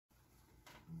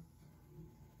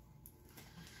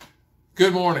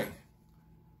Good morning.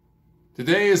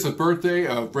 Today is the birthday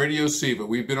of Radio SEVA.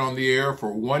 We've been on the air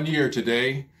for 1 year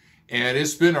today, and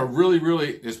it's been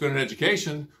it's been an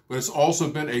education, but it's also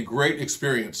been a great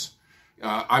experience.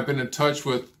 I've been in touch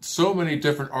with so many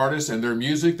different artists and their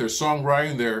music, their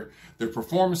songwriting, their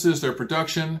performances, their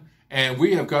production, and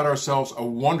we have got ourselves a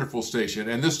wonderful station.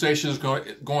 And this station is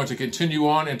going to continue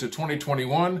on into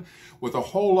 2021 with a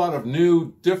whole lot of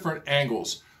new, different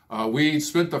angles. We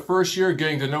spent the first year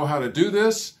getting to know how to do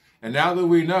this, and now that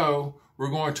we know, we're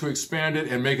going to expand it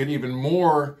and make it even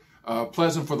more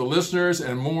pleasant for the listeners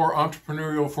and more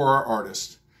entrepreneurial for our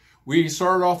artists. We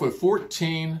started off with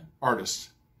 14 artists.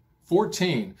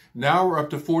 14. Now we're up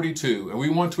to 42, and we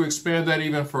want to expand that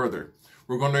even further.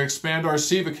 We're going to expand our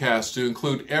SEVA cast to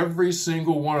include every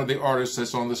single one of the artists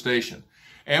that's on the station.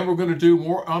 And we're going to do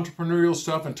more entrepreneurial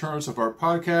stuff in terms of our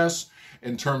podcasts,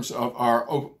 in terms of our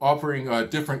offering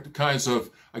different kinds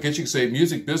of, I guess you could say,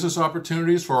 music business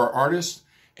opportunities for our artists,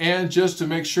 and just to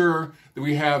make sure that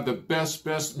we have the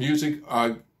best music,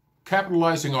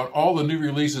 capitalizing on all the new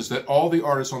releases that all the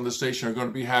artists on the station are going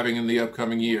to be having in the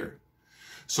upcoming year.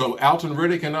 So Alton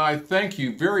Riddick and I thank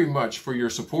you very much for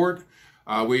your support.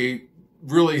 The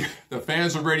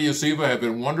fans of Radio SEVA have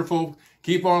been wonderful.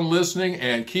 Keep on listening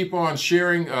and keep on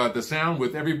sharing the sound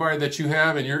with everybody that you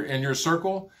have in your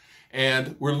circle.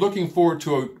 And we're looking forward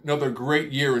to another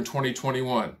great year in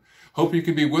 2021. Hope you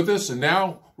can be with us. And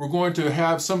now we're going to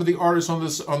have some of the artists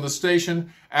on the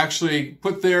station actually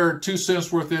put their 2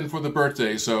 cents worth in for the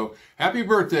birthday. So happy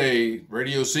birthday,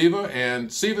 Radio SEVA,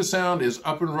 and SEVA Sound is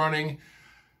up and running.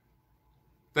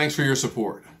 Thanks for your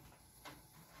support.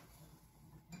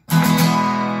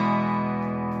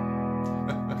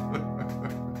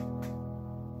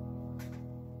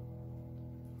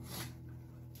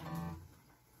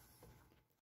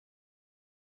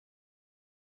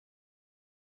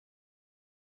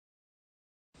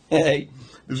 Hey,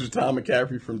 this is Tom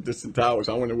McCaffrey from Distant Towers.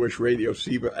 I want to wish Radio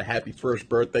SEVA a happy first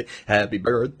birthday. Happy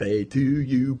birthday to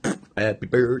you. Happy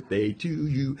birthday to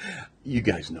you. You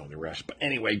guys know the rest. But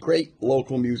anyway, great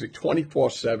local music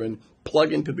 24/7.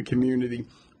 Plug into the community.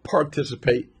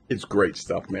 Participate. It's great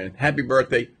stuff, man. Happy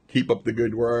birthday. Keep up the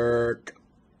good work.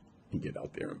 And get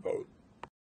out there and vote.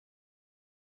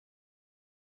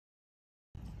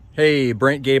 Hey,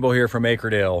 Brent Gable here from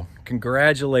Acredale.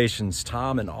 Congratulations,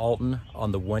 Tom and Alton,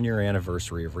 on the 1-year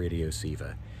anniversary of Radio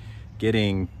SEVA.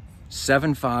 Getting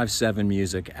 757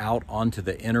 music out onto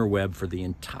the interweb for the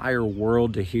entire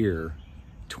world to hear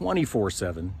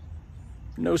 24/7.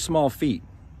 No small feat.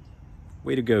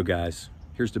 Way to go, guys.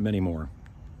 Here's to many more.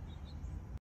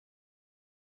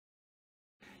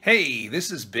 Hey,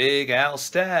 this is Big Al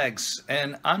Staggs,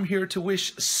 and I'm here to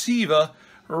wish SEVA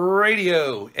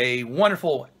Radio a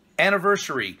wonderful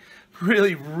anniversary.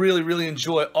 Really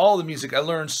enjoy all the music. I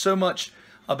learned so much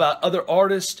about other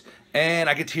artists, and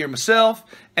I get to hear myself.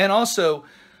 And also,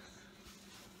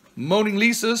 Moaning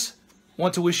Lisa's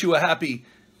want to wish you a happy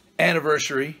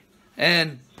anniversary.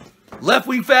 And Left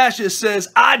Wing Fascist says,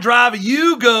 I drive,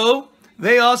 you go.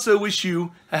 They also wish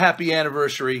you a happy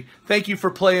anniversary. Thank you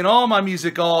for playing all my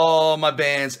music, all my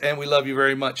bands, and we love you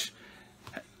very much.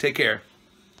 Take care.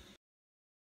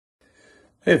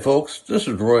 Hey folks, this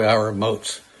is Roy Ira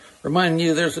Moats, reminding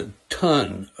you there's a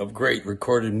ton of great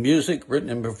recorded music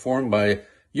written and performed by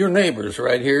your neighbors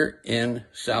right here in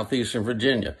southeastern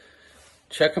Virginia.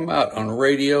 Check them out on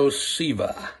Radio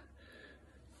SEVA.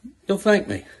 You'll thank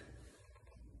me.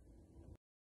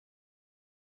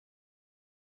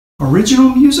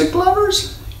 Original music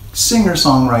lovers?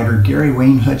 Singer-songwriter Gary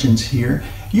Wayne Hudgens here.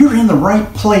 You're in the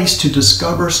right place to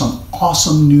discover some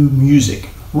awesome new music.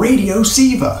 Radio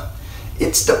SEVA.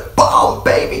 It's the bomb,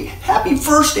 baby! Happy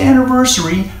first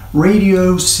anniversary,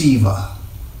 Radio SEVA.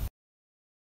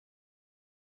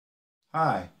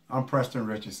 Hi, I'm Preston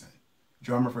Richardson,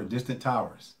 drummer for Distant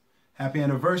Towers. Happy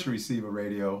anniversary, SEVA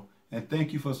Radio, and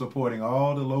thank you for supporting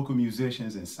all the local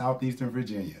musicians in southeastern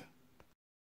Virginia.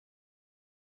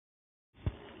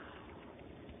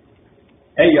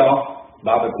 Hey y'all,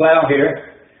 Bob McCloud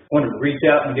here. Wanted to reach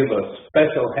out and give a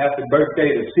special happy birthday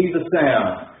to SEVA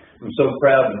Sound. I'm so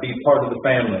proud to be part of the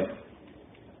family.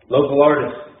 Local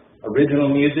artists, original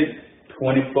music,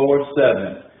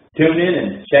 24/7. Tune in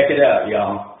and check it out,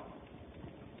 y'all.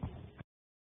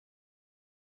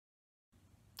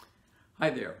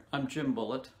 Hi there, I'm Jim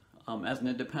Bullitt. As an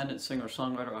independent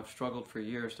singer-songwriter, I've struggled for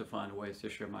years to find ways to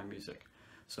share my music.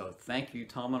 So thank you,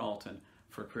 Tom and Alton,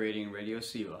 for creating Radio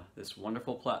SEVA, this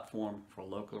wonderful platform for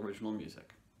local original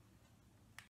music.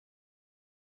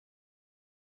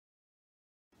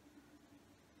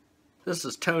 This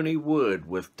is Tony Wood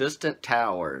with Distant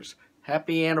Towers.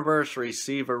 Happy anniversary,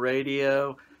 SEVA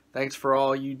Radio. Thanks for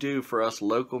all you do for us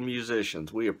local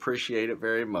musicians. We appreciate it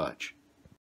very much.